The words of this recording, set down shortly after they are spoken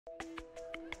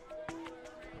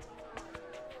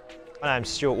My name's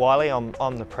Stuart Wiley.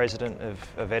 I'm the president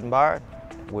of Edinburgh.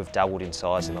 We've doubled in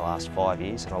size in the last 5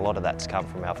 years, and a lot of that's come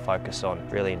from our focus on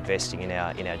really investing in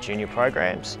our junior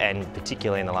programs, and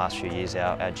particularly in the last few years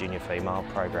our junior female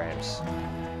programs.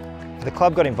 The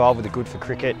club got involved with the Good for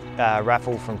Cricket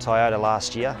raffle from Toyota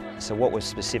last year. So what we've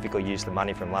specifically used the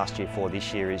money from last year for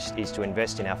this year is to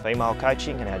invest in our female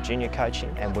coaching and our junior coaching,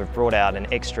 and we've brought out an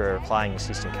extra playing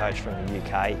assistant coach from the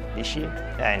UK this year,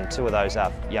 and 2 of those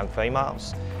are young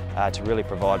females to really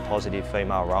provide positive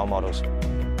female role models.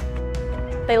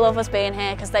 They love us being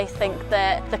here because they think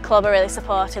that the club are really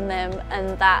supporting them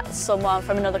and that someone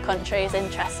from another country is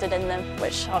interested in them,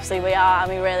 which obviously we are,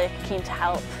 and we're really keen to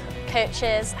help.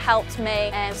 Coaches helped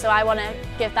me, so I want to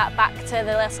give that back to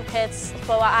the little kids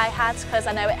for what I had, because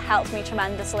I know it helped me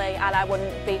tremendously, and I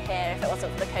wouldn't be here if it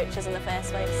wasn't for the coaches in the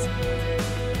first place.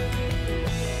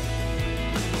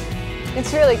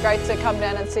 It's really great to come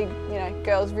down and see,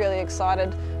 girls really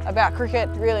excited about cricket,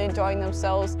 really enjoying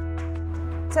themselves.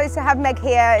 So to have Meg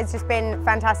here has just been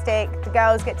fantastic. The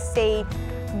girls get to see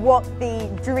what the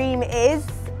dream is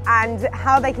and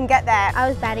how they can get there. I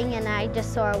was batting and I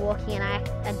just saw her walking and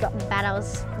I dropped the bat. I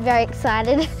was very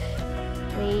excited.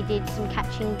 We did some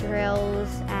catching drills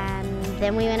and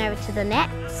then we went over to the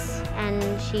nets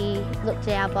and she looked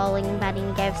at our bowling and batting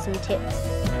and gave some tips.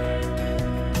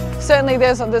 Certainly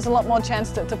there's a lot more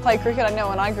chance to play cricket. I know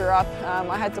when I grew up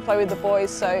I had to play with the boys,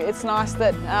 so it's nice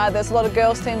that there's a lot of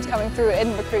girls teams coming through.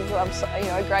 Edinburgh Cricket Club,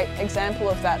 a great example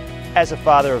of that. As a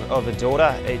father of a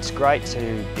daughter, it's great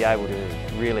to be able to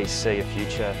really see a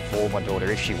future for my daughter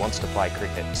if she wants to play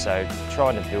cricket. So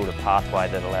trying to build a pathway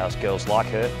that allows girls like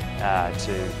her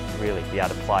to really be able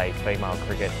to play female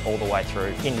cricket all the way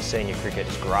through into senior cricket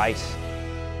is great.